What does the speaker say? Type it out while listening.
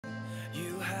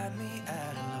You had me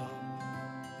at a low,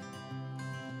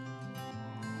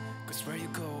 'cause where you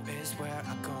go is where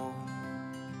I go.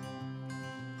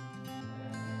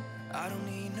 I don't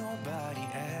need nobody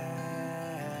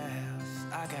else.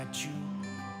 I got you,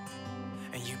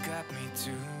 and you got me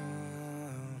too.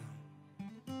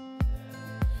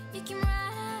 You can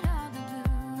ride all the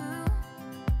blue.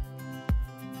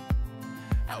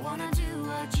 I wanna do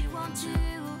what you want to.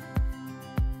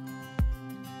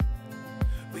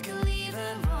 We can leave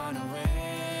and run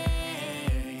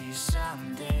away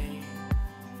someday,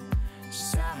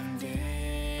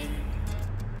 someday.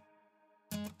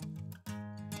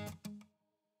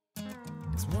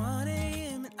 It's 1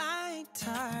 a.m. and I ain't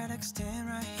tired. I can stand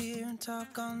right here and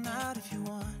talk all night if you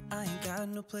want. I ain't got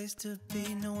no place to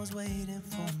be, no one's waiting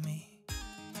for me.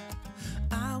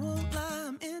 I won't lie,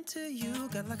 I'm into you.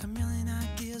 Got like a million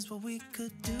ideas what we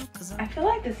could do, 'cause I feel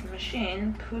like this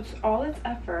machine puts all its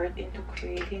effort into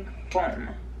creating foam,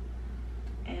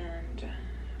 and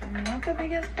I'm not the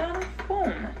biggest fan of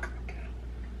foam.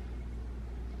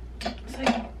 It's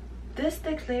like this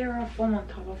thick layer of foam on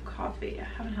top of coffee. I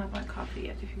haven't had my coffee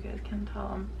yet, if you guys can tell.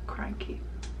 I'm cranky.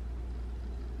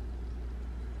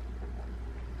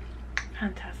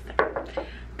 Fantastic.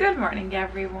 Good morning,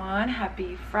 everyone.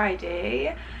 Happy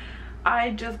Friday.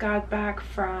 I just got back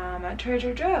from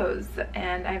Trader Joe's,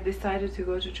 and I've decided to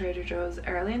go to Trader Joe's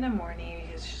early in the morning.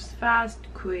 It's just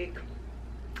fast, quick,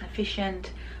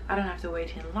 efficient. I don't have to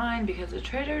wait in line, because the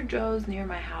Trader Joe's near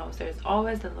my house, there's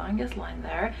always the longest line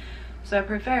there. So I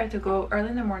prefer to go early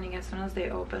in the morning as soon as they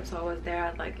open. So I was there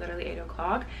at like literally 8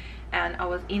 o'clock, and I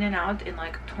was in and out in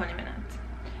like 20 minutes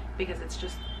because it's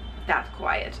just that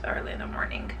quiet early in the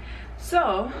morning.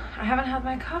 So I haven't had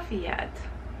my coffee yet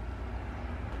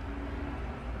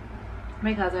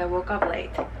because I woke up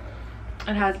late.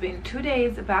 It has been 2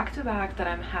 days back to back that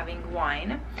I'm having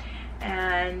wine,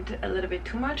 and a little bit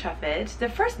too much of it. The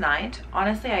first night,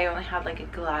 honestly, I only had like a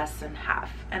glass and a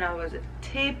half, and I was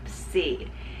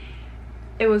tipsy.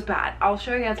 It was bad. I'll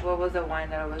show you guys what was the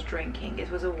wine that I was drinking. It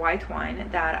was a white wine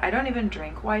that I don't even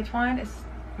drink white wine. It's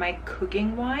my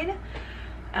cooking wine.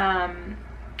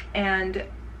 And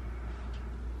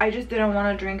I just didn't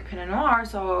want to drink Pinot Noir,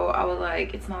 so I was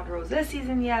like, it's not rosé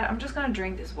season yet. I'm just gonna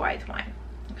drink this white wine.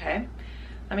 Okay,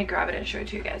 let me grab it and show it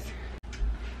to you guys.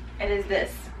 It is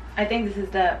this. I think this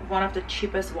is one of the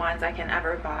cheapest wines I can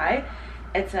ever buy.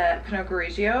 It's a Pinot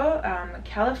Grigio,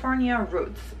 California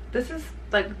Roots. This is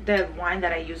like the wine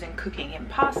that I use in cooking, in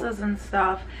pastas and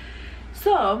stuff.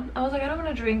 So I was like, I don't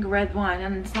want to drink red wine,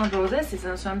 and it's not rosé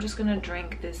season, so I'm just gonna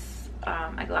drink this,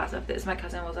 a glass of this. My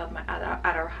cousin was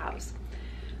at our house.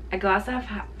 A glass and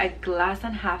a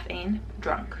half in,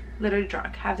 drunk, literally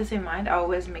drunk. Have this in mind, I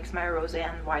always mix my rosé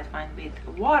and white wine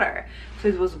with water, so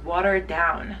it was watered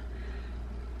down.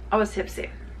 I was tipsy.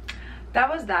 That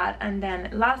was that. And then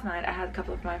last night I had a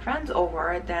couple of my friends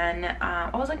over. Then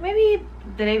I was like, maybe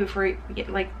the day before,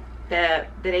 like the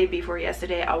day before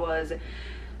yesterday, I was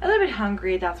a little bit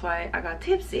hungry. That's why I got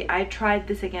tipsy. I tried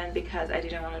this again because I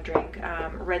didn't want to drink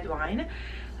red wine.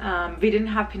 We didn't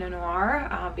have Pinot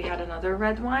Noir. We had another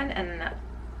red wine, and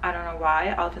I don't know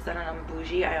why, all of a sudden I'm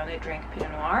bougie. I only drink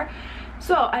Pinot Noir.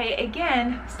 So I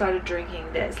again started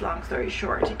drinking this, long story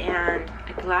short, and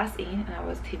a glass in, and I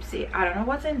was tipsy. I don't know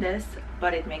what's in this,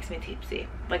 but it makes me tipsy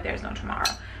like there's no tomorrow.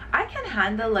 I can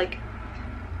handle like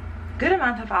good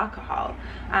amount of alcohol.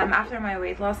 After my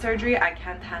weight loss surgery, I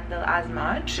can't handle as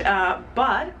much,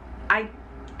 but I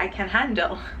can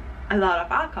handle a lot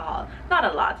of alcohol. Not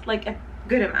a lot, like a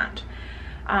good amount.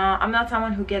 I'm not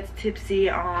someone who gets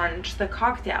tipsy on just a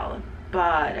cocktail,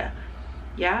 but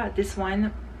yeah, this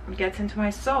wine gets into my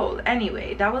soul.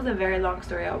 Anyway, that was a very long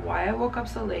story of why I woke up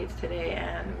so late today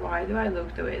and why do I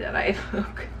look the way that I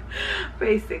look,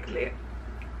 basically.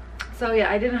 So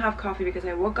yeah, I didn't have coffee because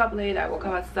I woke up late. I woke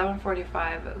up at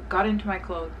 7:45, got into my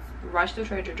clothes, rushed to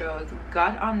Trader Joe's,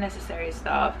 got unnecessary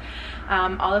stuff.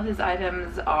 All of these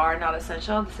items are not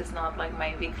essential. This is not like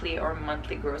my weekly or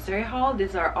monthly grocery haul.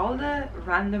 These are all the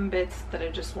random bits that I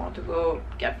just want to go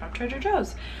get from Trader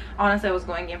Joe's. Honestly, I was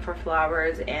going in for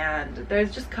flowers, and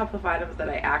there's just a couple of items that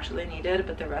I actually needed,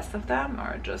 but the rest of them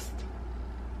are just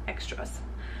extras.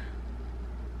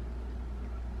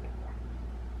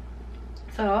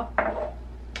 So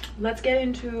let's get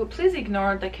into, please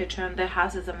ignore the kitchen. The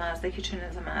house is a mess, the kitchen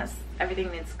is a mess,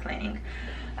 everything needs cleaning.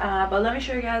 But let me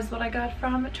show you guys what I got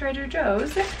from Trader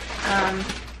Joe's. The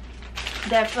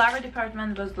flower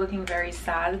department was looking very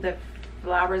sad. The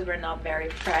flowers were not very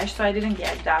fresh, so I didn't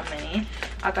get that many.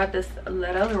 I got this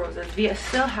little roses. We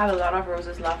still have a lot of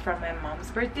roses left from my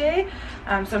mom's birthday,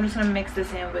 so I'm just gonna mix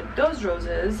this in with those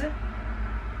roses.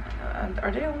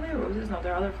 are they only roses? No,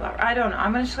 there are other flowers. I don't know.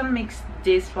 I'm just gonna mix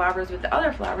these flowers with the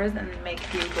other flowers and make a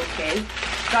few bouquets.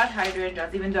 Got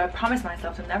hydrangeas, even though I promised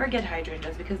myself to never get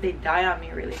hydrangeas because they die on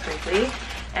me really quickly.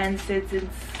 And since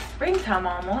it's springtime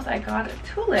almost, I got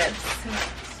tulips.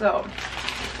 So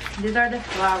these are the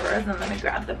flowers, and let me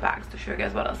grab the bags to show you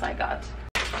guys what else I got.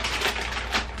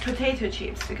 Potato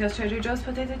chips, because Trader Joe's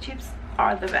potato chips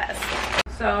are the best.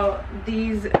 So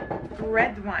these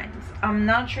red wines, I'm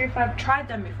not sure if I've tried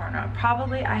them before now.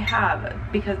 Probably I have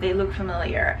because they look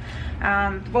familiar.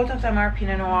 Both of them are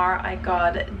Pinot Noir. I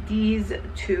got these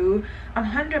two. I'm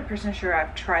 100% sure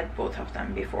I've tried both of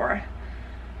them before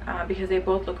because they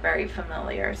both look very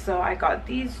familiar. So I got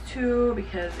these two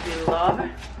because we love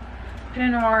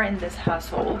Pinot Noir in this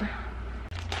household.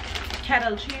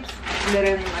 Kettle chips,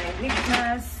 literally my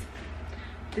weakness.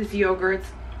 These yogurts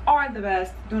are the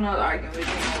best. Do not argue with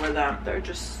me over them. They're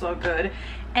just so good.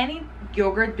 Any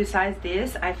yogurt besides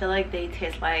this, I feel like they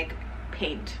taste like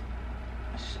paint.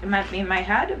 It might be in my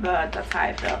head, but that's how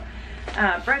I feel.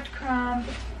 Breadcrumb.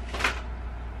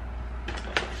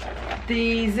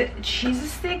 These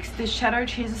cheese sticks, these cheddar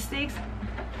cheese sticks.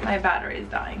 My battery is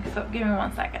dying, so give me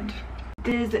 1 second.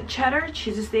 These cheddar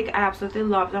cheese stick, I absolutely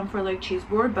love them for like cheese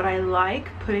board, but I like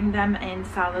putting them in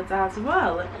salads as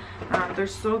well. They're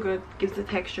so good. Gives a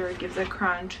texture, gives a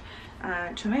crunch.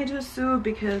 Tomato soup,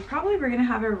 because probably we're gonna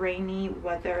have a rainy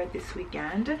weather this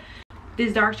weekend.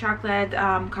 These dark chocolate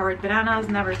covered bananas,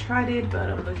 never tried it, but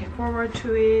I'm looking forward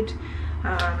to it.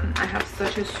 I have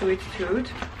such a sweet tooth.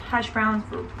 Hash browns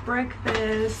for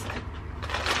breakfast.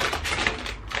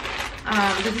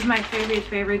 This is my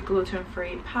favorite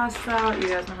gluten-free pasta. You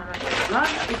guys know how much I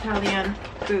love Italian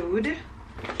food.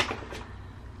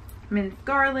 Minced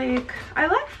garlic. I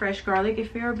like fresh garlic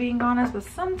if we are being honest, but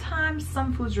sometimes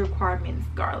some foods require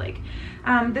minced garlic.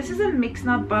 This is a mixed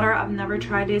nut butter. I've never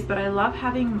tried this, but I love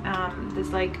having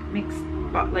this like mixed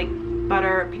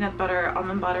butter, peanut butter,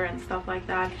 almond butter and stuff like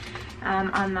that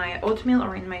on my oatmeal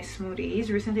or in my smoothies.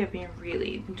 Recently I've been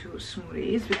really into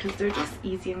smoothies because they're just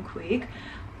easy and quick.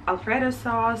 Alfredo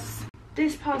sauce.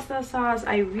 This pasta sauce,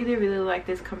 I really like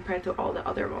this compared to all the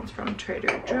other ones from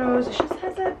Trader Joe's. It just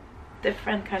has a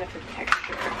different kind of a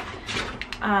texture.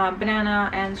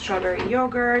 Banana and strawberry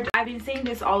yogurt. I've been seeing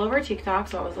this all over TikTok,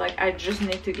 so I was like, I just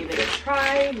need to give it a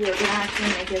try. We're gonna actually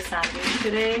make a sandwich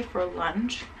today for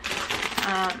lunch.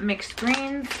 Mixed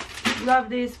greens, love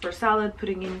this for salad,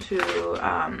 putting into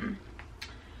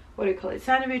what do you call it,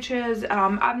 sandwiches.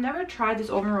 I've never tried this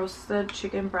oven roasted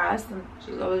chicken breast, and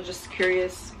I was just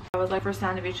curious. I was like, for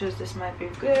sandwiches this might be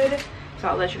good, so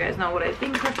I'll let you guys know what I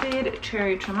think of it.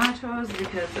 Cherry tomatoes,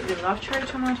 because we love cherry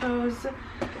tomatoes.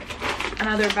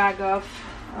 Another bag of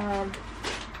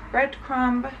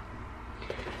breadcrumb.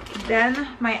 Then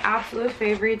my absolute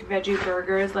favorite veggie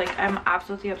burgers. Like, I'm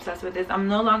absolutely obsessed with this. I'm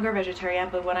no longer vegetarian,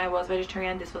 but when I was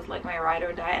vegetarian, this was like my ride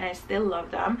or die, and I still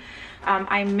love them.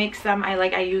 I mix them.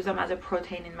 I use them as a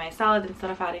protein in my salad.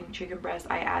 Instead of adding chicken breast,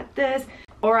 I add this,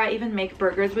 or I even make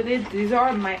burgers with it. These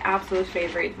are my absolute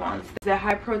favorite ones. The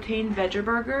high protein veggie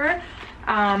burger.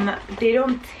 They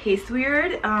don't taste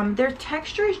weird. Their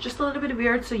texture is just a little bit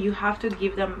weird, so you have to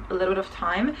give them a little bit of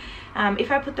time.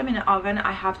 If I put them in an oven,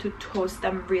 I have to toast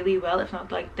them really well, if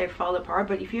not like they fall apart.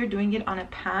 But if you're doing it on a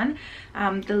pan,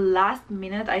 the last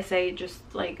minute I say just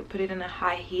like put it in a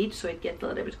high heat so it gets a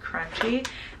little bit crunchy.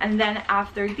 And then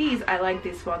after these, I like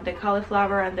this one, the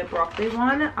cauliflower and the broccoli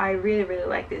one. I really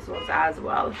like these ones as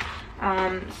well.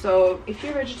 So if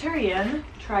you're vegetarian,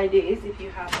 try these if you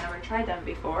have never tried them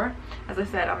before. As I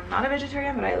said, I'm not a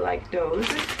vegetarian, but I like those.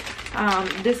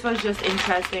 This was just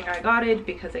interesting. I got it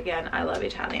because, again, I love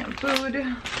Italian food.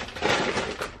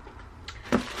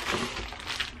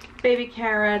 Baby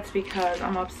carrots, because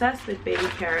I'm obsessed with baby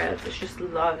carrots. I just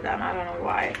love them. I don't know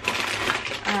why.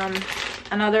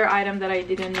 Another item that I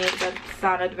didn't need that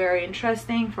sounded very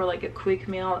interesting for like a quick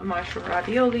meal, mushroom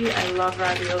ravioli. I love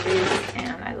raviolis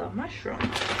and I love mushrooms.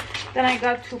 Then I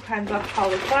got 2 kinds of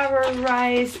cauliflower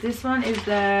rice. This one is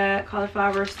the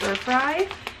cauliflower stir fry,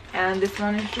 and this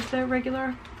one is just a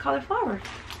regular cauliflower.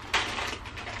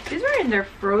 These were in their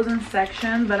frozen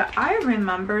section, but I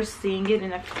remember seeing it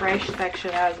in a fresh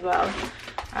section as well.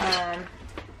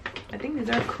 I think these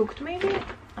are cooked maybe?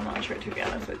 I'm not sure, to be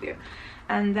honest with you.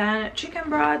 And then chicken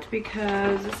broth,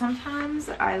 because sometimes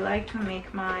I like to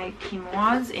make my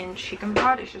quinoas in chicken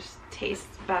broth. It just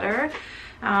tastes better.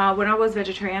 When I was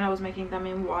vegetarian, I was making them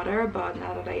in water, but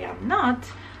now that I am not,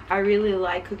 I really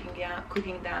like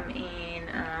cooking them in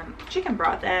chicken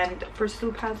broth and for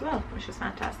soup as well, which is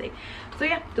fantastic. So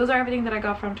yeah, those are everything that I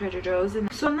got from Trader Joe's.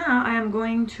 And So now I am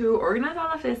going to organize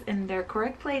all of this in their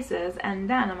correct places, and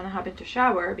then I'm gonna hop into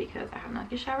shower because I have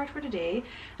not yet showered for the day,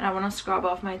 and I want to scrub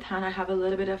off my tan. I have a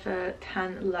little bit of a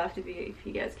tan left. If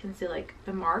you guys can see like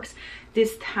the marks,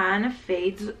 this tan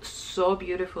fades so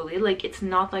beautifully. Like it's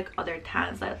not like other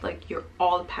tans that like you're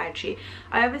all patchy.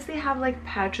 I obviously have like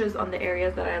patches on the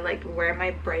areas that I like wear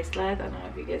my bracelet. I don't know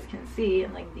if you guys can see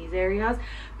in like these areas,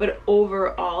 but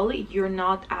overall you're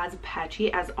not as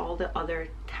patchy as all the other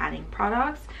tanning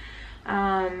products.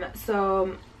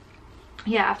 So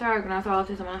yeah, after I organize all of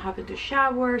this, I'm gonna hop into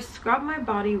shower, scrub my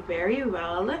body very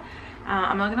well.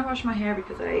 I'm not gonna wash my hair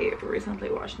because I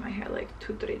recently washed my hair like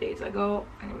 2-3 days ago,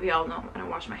 and we all know I don't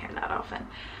wash my hair that often.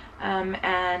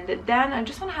 And then I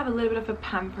just want to have a little bit of a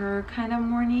pamper kind of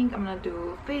morning. I'm gonna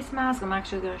do face mask. I'm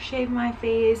actually gonna shave my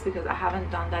face because I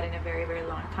haven't done that in a very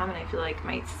long time, and I feel like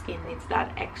my skin needs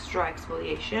that extra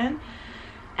exfoliation.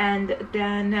 And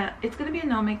then it's gonna be a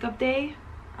no makeup day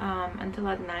until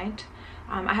at night.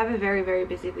 I have a very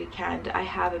busy weekend. I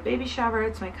have a baby shower.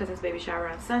 It's my cousin's baby shower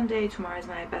on Sunday. Tomorrow is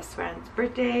my best friend's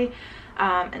birthday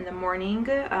in the morning,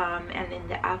 and in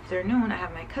the afternoon I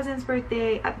have my cousin's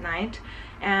birthday at night,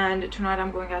 and tonight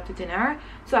I'm going out to dinner.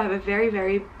 So I have a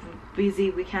very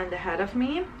busy weekend ahead of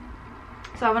me,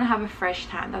 so I want to have a fresh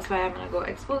tan. That's why I'm gonna go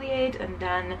exfoliate and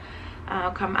then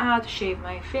come out, shave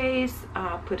my face,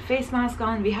 put face mask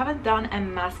on. We haven't done a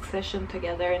mask session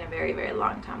together in a very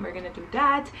long time. We're gonna do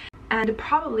that, and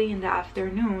probably in the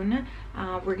afternoon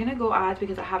we're gonna go out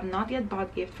because I have not yet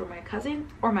bought gift for my cousin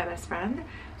or my best friend.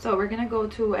 So we're gonna go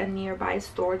to a nearby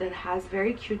store that has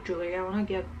very cute jewelry. I want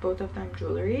to get both of them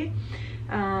jewelry.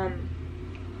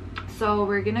 So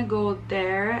we're gonna go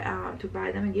there to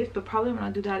buy them a gift, but probably I'm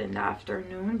gonna do that in the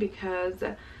afternoon because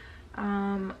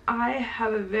I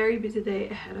have a very busy day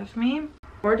ahead of me.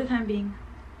 For the time being,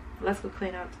 let's go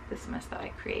clean out this mess that I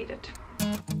created.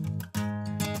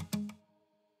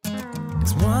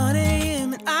 It's 1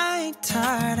 a.m. and I ain't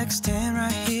tired. I can stand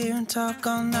right here and talk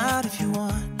all night if you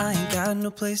want. I ain't got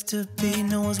no place to be,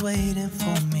 no one's waiting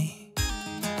for me.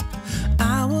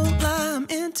 I won't lie, I'm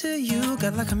into you.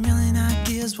 Got like a million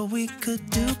ideas what we could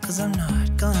do, cause I'm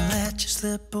not gonna let you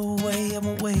slip away. I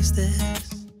won't waste this.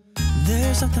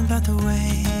 There's something about the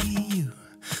way you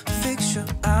fix your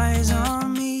eyes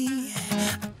on me.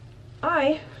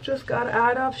 I just got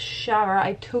out of shower.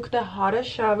 I took the hottest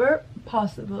shower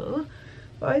possible.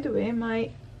 By the way,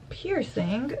 my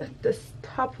piercing, this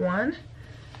top one,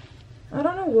 I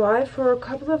don't know why, for a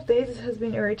couple of days it has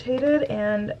been irritated,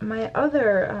 and my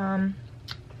other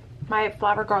my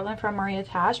flower garland from Maria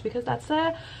Tash, because that's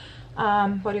a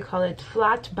what do you call it,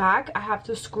 flat back, I have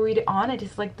to screw it on. It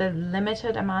is like the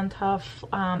limited amount of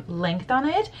length on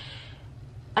it,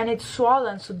 and it's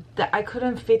swollen, so that I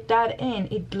couldn't fit that in.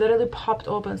 It literally popped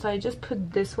open, so I just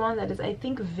put this one that is, I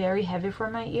think, very heavy for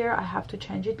my ear. I have to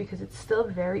change it because it's still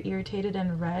very irritated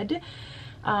and red.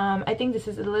 I think this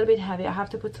is a little bit heavy. I have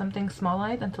to put something small on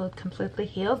it until it completely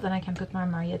heals, then I can put my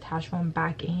Maria Tash one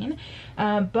back in.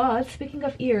 But speaking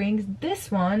of earrings, this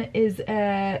one is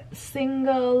a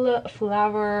single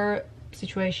flower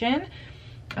situation.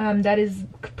 That is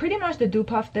pretty much the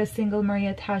dupe of the single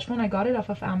Maria Tash one. I got it off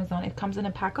of Amazon. It comes in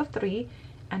a pack of 3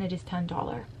 and it is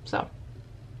 $10. So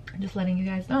I'm just letting you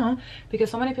guys know,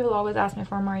 because so many people always ask me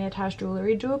for Maria Tash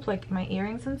jewelry dupe, like my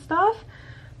earrings and stuff.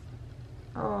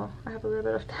 Oh, I have a little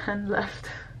bit of tan left.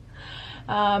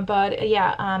 But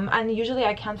yeah, and usually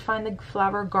I can't find the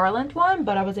flower garland one,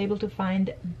 but I was able to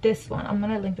find this one. I'm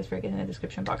gonna link this for you guys in the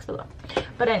description box below.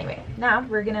 But anyway, now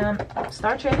we're gonna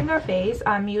start shaving our face.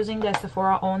 I'm using the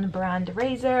Sephora own brand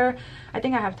razor. I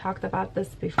think I have talked about this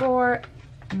before.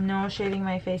 No, shaving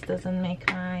my face doesn't make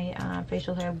my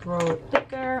facial hair grow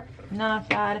thicker. None of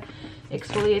that.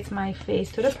 Exfoliates my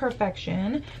face to the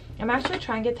perfection. I'm actually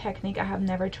trying a technique I have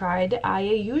never tried. I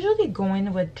usually go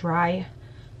in with dry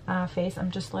face.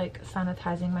 I'm just like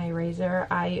sanitizing my razor.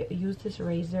 I use this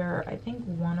razor I think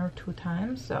 1 or 2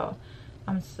 times, so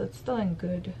it's still in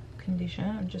good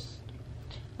condition.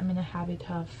 I'm in a habit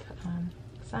of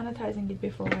sanitizing it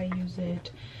before I use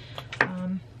it.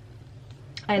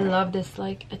 I love this,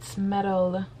 like, it's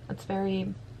metal, it's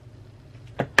very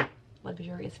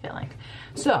luxurious feeling.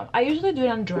 So I usually do it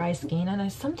on dry skin, and I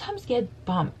sometimes get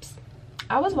bumps.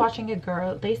 I was watching a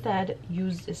girl, they said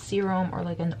use a serum or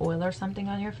like an oil or something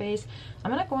on your face.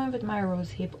 I'm gonna go in with my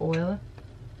rose hip oil.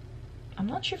 I'm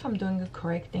not sure if I'm doing the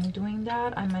correct thing doing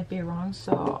that. I might be wrong,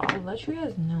 so I'll let you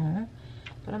guys know.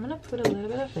 But I'm gonna put a little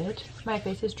bit of it. My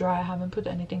face is dry, I haven't put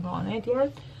anything on it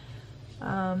yet.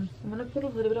 I'm gonna put a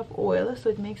little bit of oil so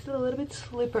it makes it a little bit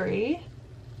slippery,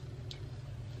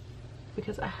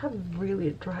 because I have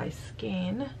really dry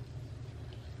skin.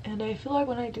 and I feel like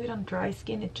when I do it on dry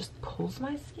skin, it just pulls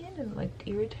my skin and like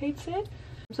irritates it.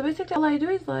 So basically all I do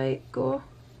is like go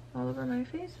all over my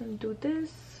face and do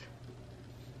this.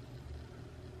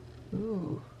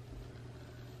 Ooh.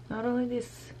 Not only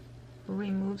this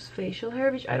removes facial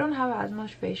hair, which I don't have as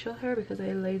much facial hair because I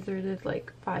lasered it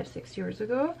like 5-6 years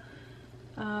ago,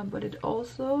 but it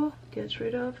also gets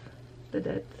rid of the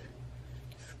dead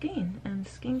skin, and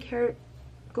skincare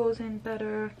goes in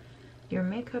better, your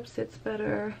makeup sits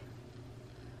better.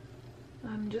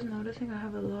 I'm just noticing I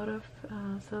have a lot of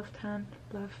self-tan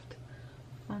left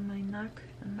on my neck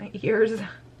and my ears.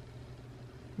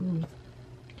 And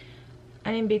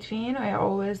in between I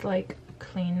always like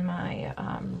clean my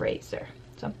razor,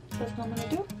 so that's what I'm gonna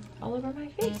do all over my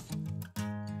face.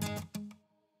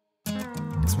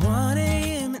 It's 1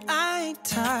 a.m. and I ain't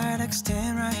tired. I can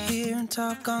stand right here and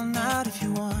talk all night if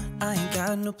you want. I ain't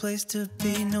got no place to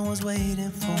be, no one's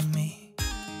waiting for me.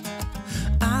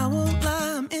 I won't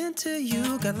lie, I'm into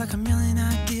you. Got like a million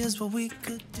ideas what we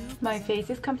could do. My face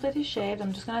is completely shaved.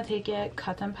 I'm just gonna take a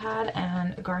cotton pad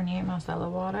and Garnier micellar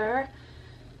water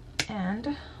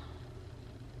and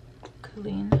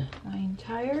clean my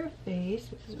entire face.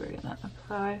 This is where we're gonna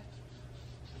apply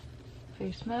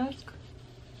face mask.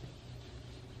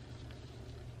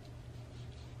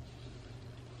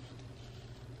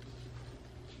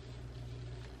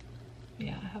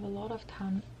 Yeah, I have a lot of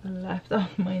tan left on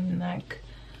my neck,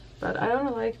 but I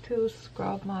don't like to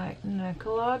scrub my neck a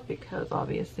lot because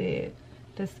obviously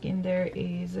the skin there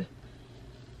is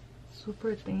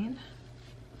super thin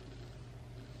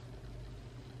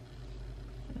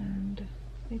and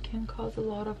it can cause a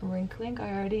lot of wrinkling. I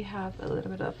already have a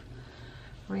little bit of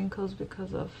wrinkles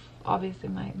because of obviously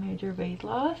my major weight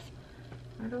loss.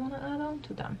 I don't want to add on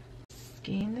to them.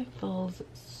 Skin feels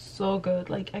so good,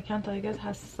 like I can't tell you guys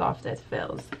how soft it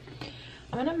feels.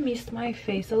 I'm gonna mist my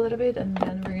face a little bit and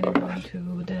then we're gonna go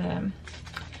into the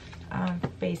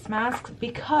face masks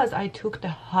because I took the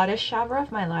hottest shower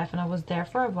of my life and I was there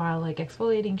for a while, like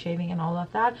exfoliating, shaving and all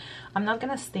of that. I'm not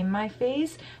gonna steam my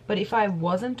face, but if I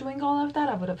wasn't doing all of that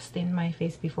I would have steamed my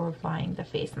face before applying the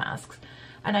face masks.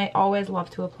 And I always love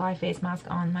to apply face mask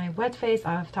on my wet face.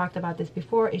 I've talked about this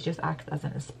before. It just acts as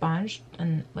a sponge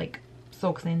and like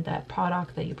soaks in the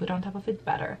product that you put on top of it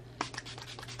better.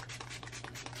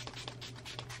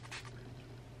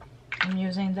 I'm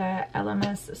using the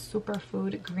LMS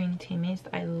Superfood Green Tea Mist.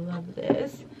 I love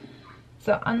this.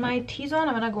 So on my T-zone,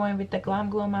 I'm gonna go in with the Glam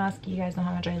Glow mask. You guys know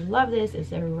how much I love this.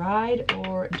 It's a ride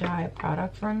or die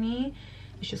product for me.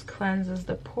 It just cleanses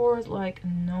the pores like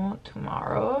no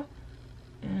tomorrow.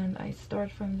 And I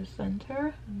start from the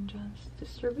center and just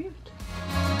distribute.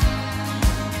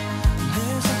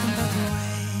 There's something about the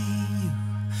way you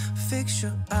fix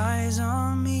your eyes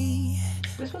on me.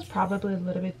 This was probably a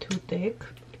little bit too thick.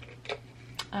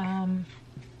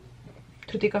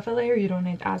 Too thick of a layer. You don't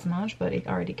need as much, but it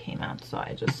already came out, so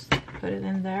I just put it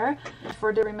in there.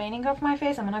 For the remaining of my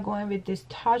face, I'm gonna go in with this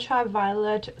Touch High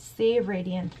Violet C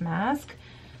Radiant Mask.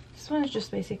 This one is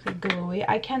just basically glowy.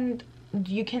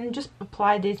 You can just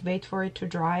apply this, wait for it to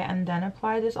dry, and then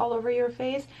apply this all over your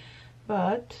face.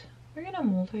 But we're gonna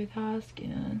multitask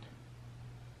and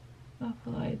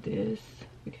apply this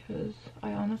because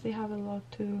I honestly have a lot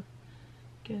to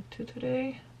get to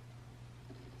today.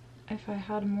 If I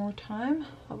had more time,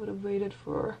 I would have waited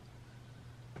for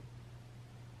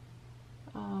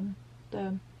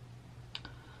the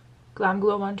Glam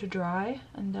Glow one to dry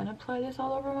and then apply this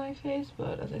all over my face.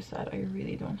 But as I said, I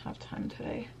really don't have time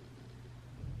today.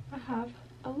 I have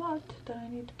a lot that I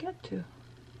need to get to.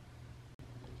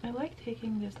 I like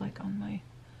taking this like on my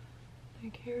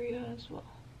neck area as well,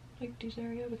 like this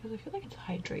area, because I feel like it's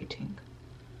hydrating.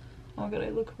 Oh my god, I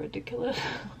look ridiculous.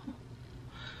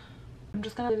 I'm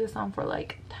just gonna leave this on for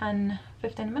like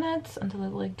 10-15 minutes until it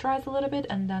like dries a little bit,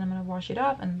 and then I'm gonna wash it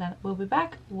off and then we'll be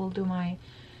back. We'll do my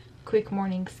quick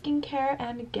morning skincare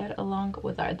and get along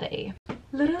with our day.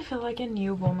 Literally feel like a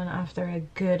new woman after a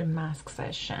good mask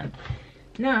session.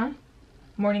 Now,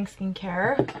 morning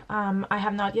skincare. I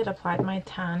have not yet applied my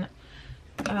tan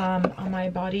on my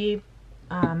body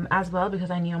as well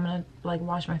because I knew I'm gonna like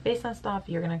wash my face and stuff.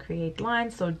 You're gonna create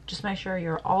lines, so just make sure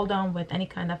you're all done with any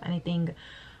kind of anything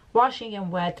washing and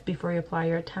wet before you apply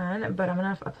your tan. But I'm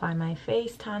gonna apply my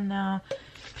face tan now.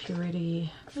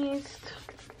 Purity Mist.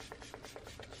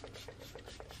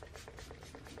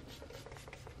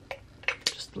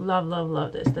 Love, love,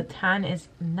 love this. The tan is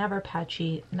never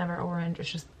patchy, never orange. It's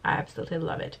just, I absolutely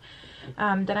love it.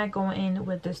 Then I go in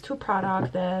with this two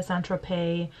product, the Saint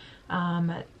Tropez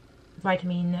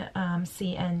vitamin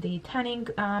C and the tanning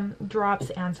drops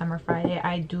and Summer Friday.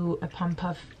 I do a pump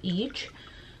of each,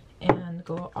 and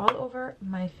go all over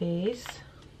my face.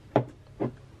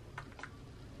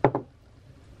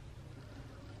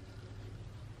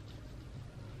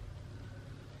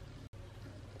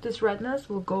 This redness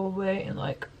will go away in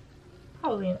like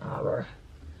probably an hour.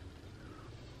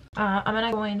 I'm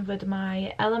gonna go in with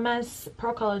my LMS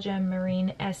Pro Collagen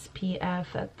Marine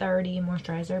SPF 30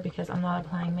 moisturizer because I'm not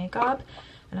applying makeup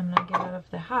and I'm gonna get out of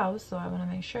the house, so I want to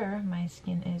make sure my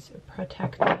skin is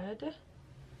protected.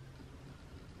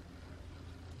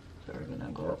 So we're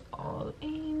gonna go all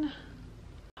in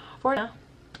for now.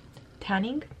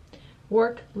 Tanning,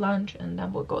 work, lunch, and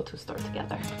then we'll go to store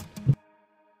together.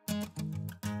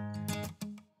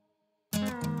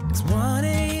 It's 1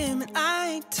 a.m. and I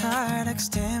ain't tired. I can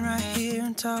stand right here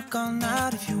and talk all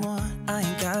night if you want. I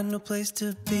ain't got no place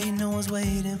to be, no one's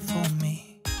waiting for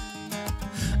me.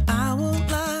 I won't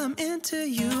lie, I'm into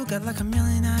you. Got like a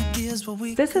million ideas, but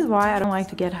we... This is why I don't like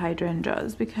to get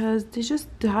hydrangeas, because they just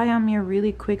die on me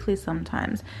really quickly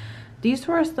sometimes. These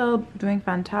two are still doing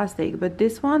fantastic, but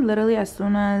this one, literally as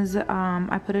soon as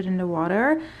I put it in the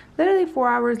water, literally 4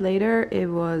 hours later, it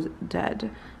was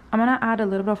dead. I'm gonna add a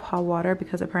little bit of hot water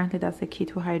because apparently that's the key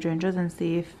to hydrangeas, and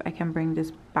see if I can bring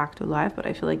this back to life, but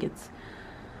I feel like it's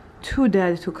too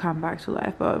dead to come back to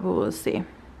life, but we'll see.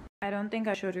 I don't think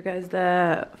I showed you guys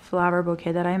the flower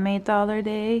bouquet that I made the other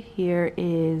day. Here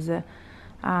is the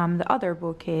other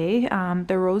bouquet.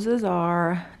 The roses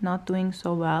are not doing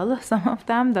so well, some of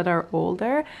them that are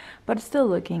older, but still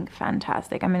looking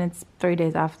fantastic. I mean, it's 3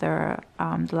 days after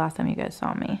the last time you guys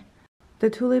saw me. The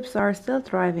tulips are still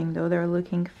thriving though, they're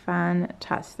looking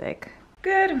fantastic.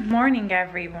 Good morning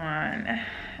everyone.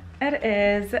 It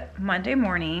is Monday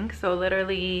morning, so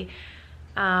literally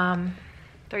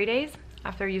 3 days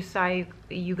after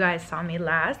you guys saw me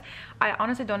last. I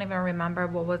honestly don't even remember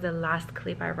what was the last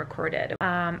clip I recorded.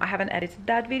 I haven't edited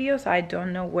that video, so I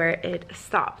don't know where it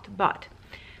stopped, but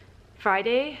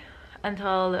Friday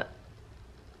until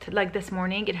like this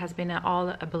morning, it has been all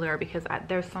a blur because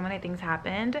there's so many things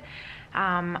happened.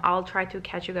 I'll try to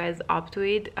catch you guys up to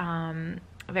it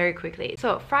very quickly.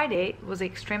 So Friday was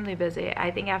extremely busy.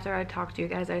 I think after I talked to you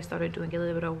guys, I started doing a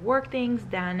little bit of work things.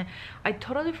 Then I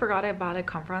totally forgot about a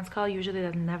conference call. Usually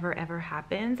that never ever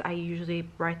happens. I usually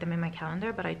write them in my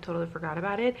calendar, but I totally forgot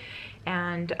about it.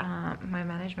 And my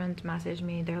management messaged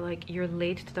me. They're like, "You're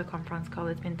late to the conference call.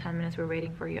 It's been 10 minutes. We're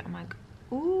waiting for you." I'm like,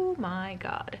 oh my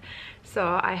god.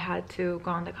 So I had to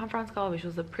go on the conference call, which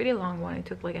was a pretty long one. It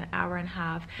took like an hour and a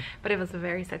half, but it was a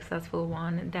very successful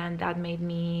one. Then that made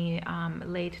me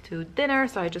late to dinner,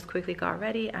 so I just quickly got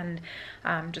ready and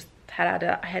just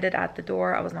headed at the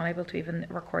door. I was not able to even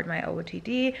record my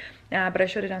OOTD, but I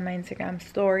showed it on my Instagram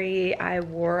story. I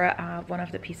wore one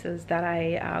of the pieces that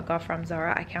I got from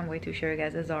Zara. I can't wait to show you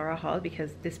guys a Zara haul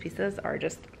because these pieces are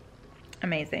just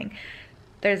amazing.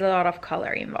 There's a lot of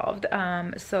color involved.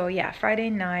 So yeah, Friday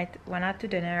night went out to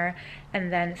dinner,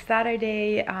 and then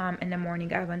Saturday in the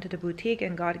morning I went to the boutique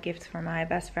and got gifts for my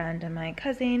best friend and my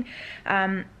cousin.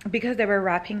 Because they were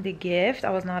wrapping the gift, I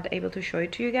was not able to show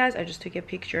it to you guys. I just took a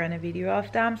picture and a video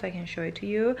of them so I can show it to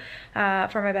you.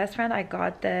 For my best friend, I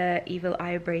got the evil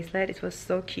eye bracelet. It was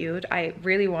so cute. I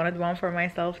really wanted one for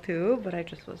myself too, but I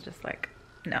just was just like,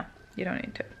 no, you don't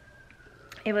need to.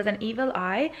 It was an evil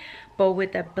eye, but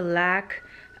with a black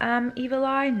evil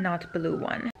eye, not blue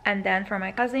one. And then for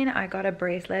my cousin, I got a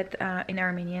bracelet in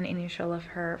Armenian initial of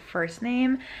her first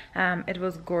name. It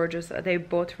was gorgeous. They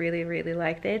both really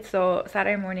liked it. So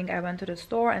Saturday morning I went to the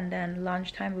store, and then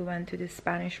lunchtime we went to this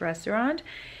Spanish restaurant.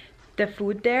 The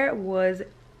food there was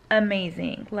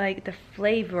amazing, like the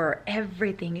flavor,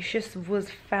 everything, it just was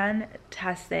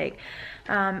fantastic.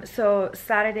 So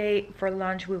Saturday for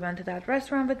lunch we went to that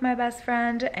restaurant with my best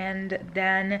friend, and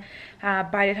then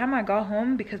by the time I got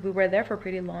home, because we were there for a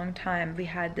pretty long time, we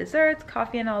had desserts,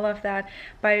 coffee and all of that.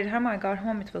 By the time I got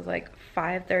home it was like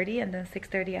 5:30, and then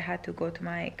 6:30 I had to go to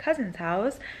my cousin's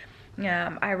house.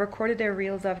 I recorded their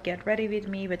reels of Get Ready With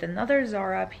Me with another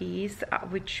Zara piece,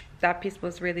 which that piece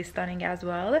was really stunning as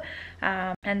well.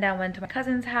 And then went to my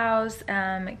cousin's house,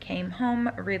 came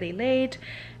home really late,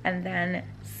 and then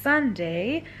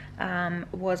Sunday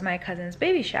was my cousin's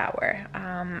baby shower.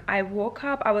 I woke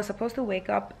up, I was supposed to wake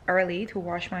up early to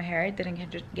wash my hair, didn't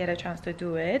get a chance to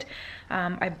do it.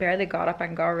 I barely got up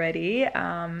and got ready.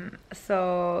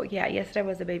 So yeah, yesterday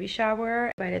was the baby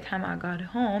shower. By the time I got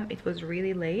home it was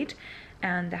really late,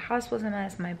 and the house was a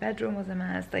mess, my bedroom was a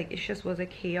mess, like it just was a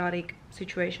chaotic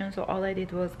situation. So all I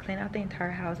did was clean out the entire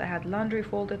house. I had laundry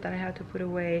folded that I had to put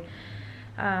away.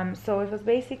 So it was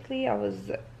basically, I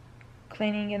was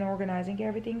cleaning and organizing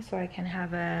everything so I can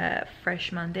have a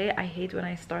fresh Monday. I hate when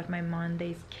I start my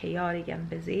Mondays chaotic and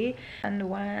busy. And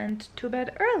went to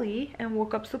bed early and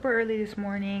woke up super early this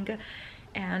morning,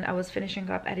 and I was finishing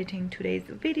up editing today's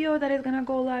video that is gonna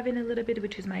go live in a little bit,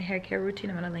 which is my hair care routine.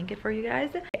 I'm gonna link it for you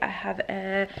guys. I have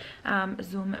a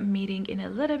Zoom meeting in a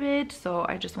little bit, so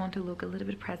I just want to look a little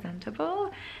bit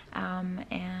presentable,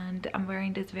 and I'm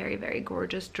wearing this very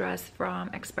gorgeous dress from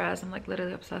Express. I'm like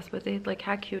literally obsessed with it. Like,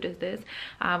 how cute is this?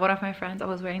 One of my friends, I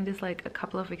was wearing this like a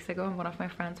couple of weeks ago, and one of my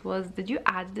friends was, did you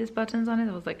add these buttons on it?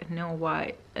 I was like, no,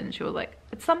 why? And she was like,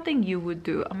 it's something you would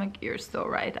do. I'm like, you're so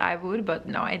right, I would, but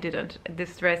no, I didn't.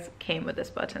 This dress came with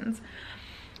these buttons.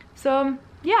 So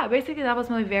yeah, basically that was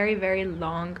my very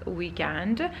long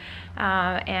weekend,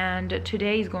 and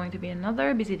today is going to be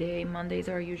another busy day. Mondays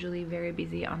are usually very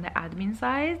busy on the admin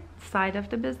side of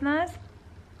the business.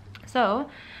 So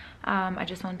I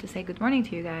just want to say good morning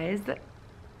to you guys,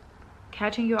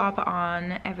 catching you up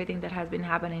on everything that has been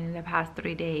happening in the past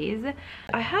 3 days.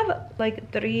 I have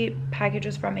like 3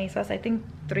 packages from Asos, I think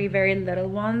 3 very little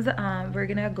ones. We're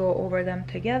gonna go over them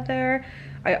together.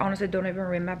 I honestly don't even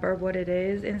remember what it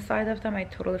is inside of them. I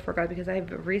totally forgot because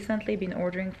I've recently been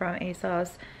ordering from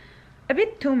Asos a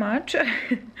bit too much.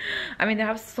 I mean, they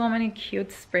have so many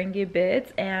cute springy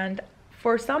bits, and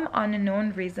for some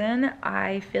unknown reason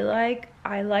I feel like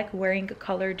I like wearing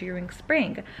color during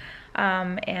spring.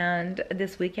 And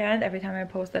this weekend, every time I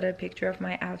posted a picture of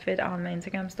my outfit on my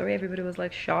Instagram story, everybody was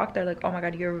like shocked. They're like, oh my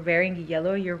god, you're wearing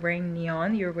yellow, you're wearing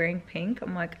neon, you're wearing pink.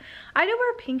 I'm like, I do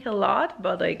wear pink a lot,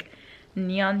 but like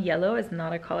neon yellow is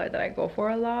not a color that I go for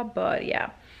a lot. But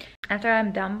yeah, after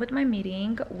I'm done with my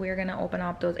meeting, we're gonna open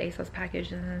up those Asos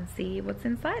packages and see what's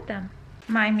inside them.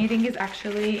 My meeting is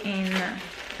actually in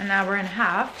an hour and a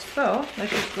half, so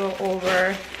let's just go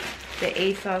over the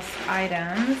Asos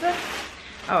items.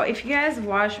 Oh, if you guys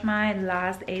watched my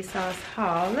last Asos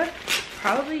haul,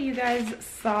 probably you guys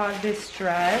saw this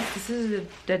dress. This is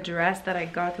the dress that I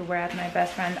got to wear at my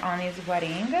best friend Ani's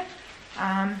wedding.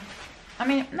 I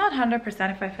mean, not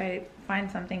 100%. If I find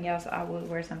something else, I will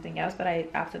wear something else, but I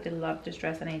absolutely love this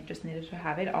dress and I just needed to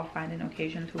have it. I'll find an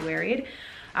occasion to wear it.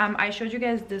 I showed you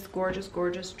guys this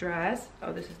gorgeous dress.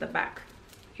 Oh, this is the back.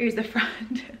 Here's the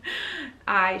front.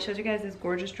 I showed you guys this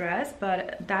gorgeous dress,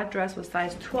 but that dress was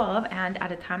size 12, and at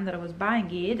the time that I was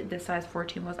buying it, the size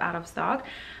 14 was out of stock.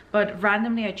 But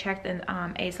randomly I checked in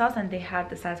Asos and they had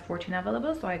the size 14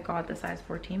 available, so I got the size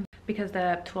 14 because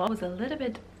the 12 was a little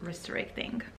bit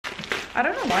restricting. I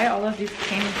don't know why all of these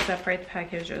came in separate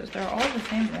packages. They're all the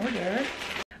same order.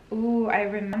 Ooh, I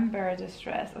remember this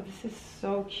dress. Oh, this is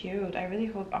so cute. I really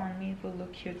hope on me it will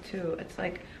look cute too. It's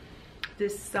like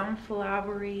this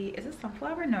sunflowery, is it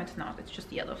sunflower? No, it's not, it's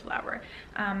just yellow flower.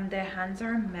 The hands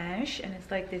are mesh and it's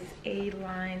like this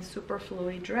A-line super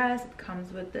flowy dress. It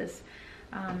comes with this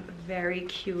very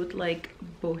cute like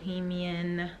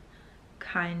bohemian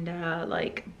kind of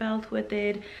like belt with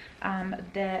it.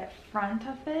 The front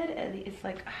of it is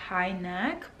like high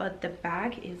neck, but the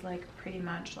back is like pretty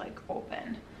much like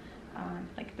open,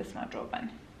 like this much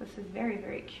open. This is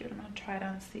very cute. I'm gonna try it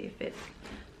on and see if it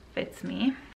fits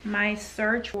me. My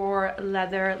search for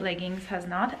leather leggings has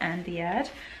not ended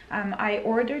yet. I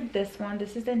ordered this one.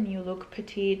 This is the New Look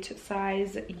petite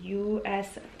size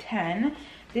US 10.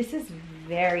 This is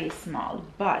very small,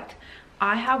 but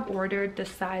I have ordered the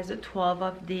size 12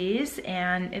 of these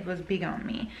and it was big on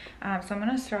me. So I'm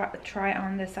gonna try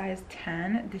on the size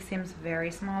 10. This seems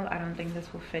very small. I don't think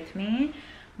this will fit me,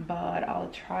 but I'll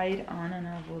try it on and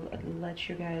I will let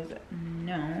you guys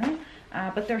know.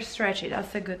 But they're stretchy,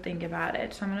 that's the good thing about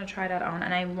it. So I'm gonna try that on,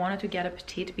 and I wanted to get a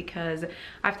petite because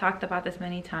I've talked about this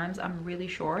many times. I'm really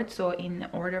short, so in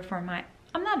order for my,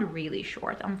 I'm not really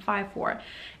short, I'm 5'4".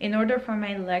 In order for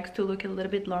my legs to look a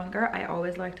little bit longer, I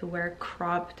always like to wear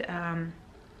cropped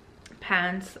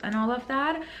pants and all of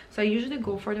that. So I usually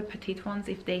go for the petite ones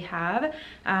if they have.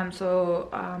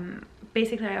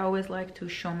 Basically I always like to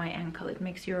show my ankle. It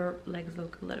makes your legs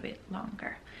look a little bit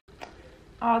longer.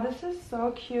 Oh, this is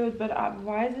so cute, but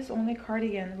why is this only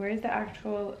cardigan? Where is the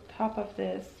actual top of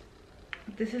this?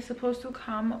 This is supposed to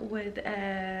come with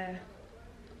a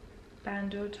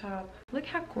bandeau top. Look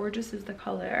how gorgeous is the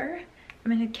color. I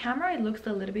mean, in camera it looks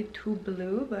a little bit too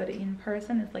blue, but in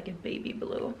person it's like a baby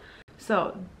blue.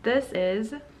 So this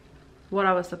is what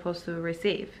I was supposed to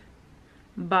receive,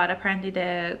 but apparently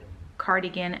the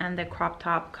cardigan and the crop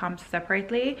top comes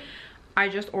separately. I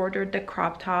just ordered the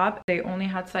crop top. They only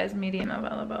had size medium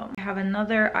available. I have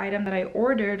another item that I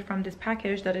ordered from this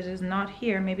package that it is not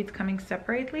here. Maybe it's coming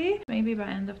separately. Maybe by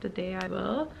end of the day I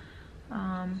will.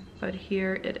 But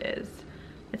here it is.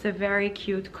 It's a very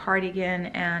cute cardigan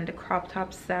and crop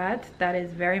top set that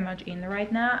is very much in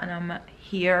right now, and I'm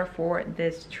here for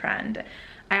this trend.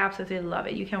 I absolutely love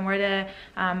it. You can wear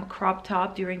the crop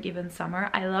top during even summer.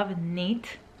 I love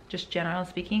knit, just general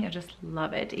speaking. I just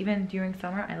love it. Even during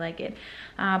summer, I like it.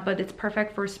 But it's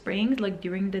perfect for spring. Like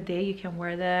during the day, you can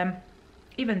wear them,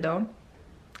 even though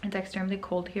it's extremely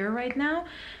cold here right now.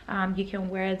 You can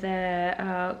wear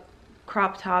the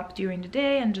crop top during the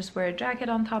day and just wear a jacket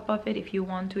on top of it if you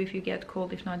want to, if you get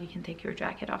cold. If not, you can take your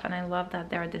jacket off. And I love that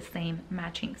they're the same,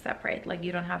 matching, separate. Like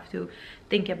you don't have to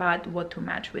think about what to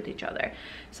match with each other.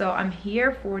 So I'm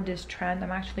here for this trend.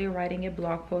 I'm actually writing a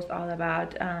blog post all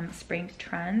about spring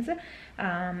trends,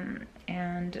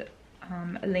 and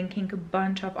linking a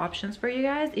bunch of options for you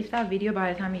guys. If that video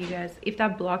by the time you guys, if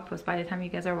that blog post by the time you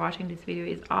guys are watching this video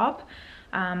is up,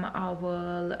 I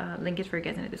will link it for you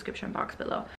guys in the description box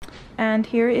below. And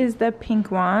here is the pink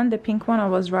one. The pink one, I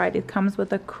was right, it comes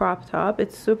with a crop top.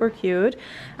 It's super cute.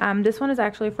 This one is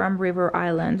actually from River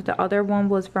Island. The other one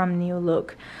was from New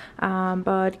Look.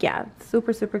 But yeah,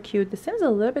 super cute. This seems a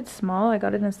little bit small. I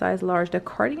got it in a size large. The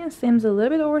cardigan seems a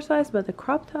little bit oversized, but the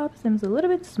crop top seems a little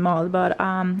bit small. But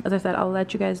as I said, I'll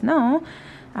let you guys know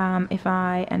if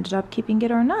I ended up keeping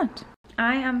it or not.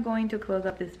 I am going to close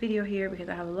up this video here because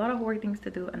I have a lot of work things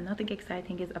to do and nothing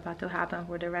exciting is about to happen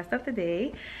for the rest of the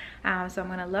day. So I'm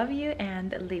gonna love you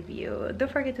and leave you.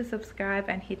 Don't forget to subscribe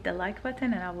and hit the like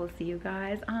button, and I will see you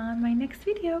guys on my next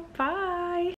video. Bye.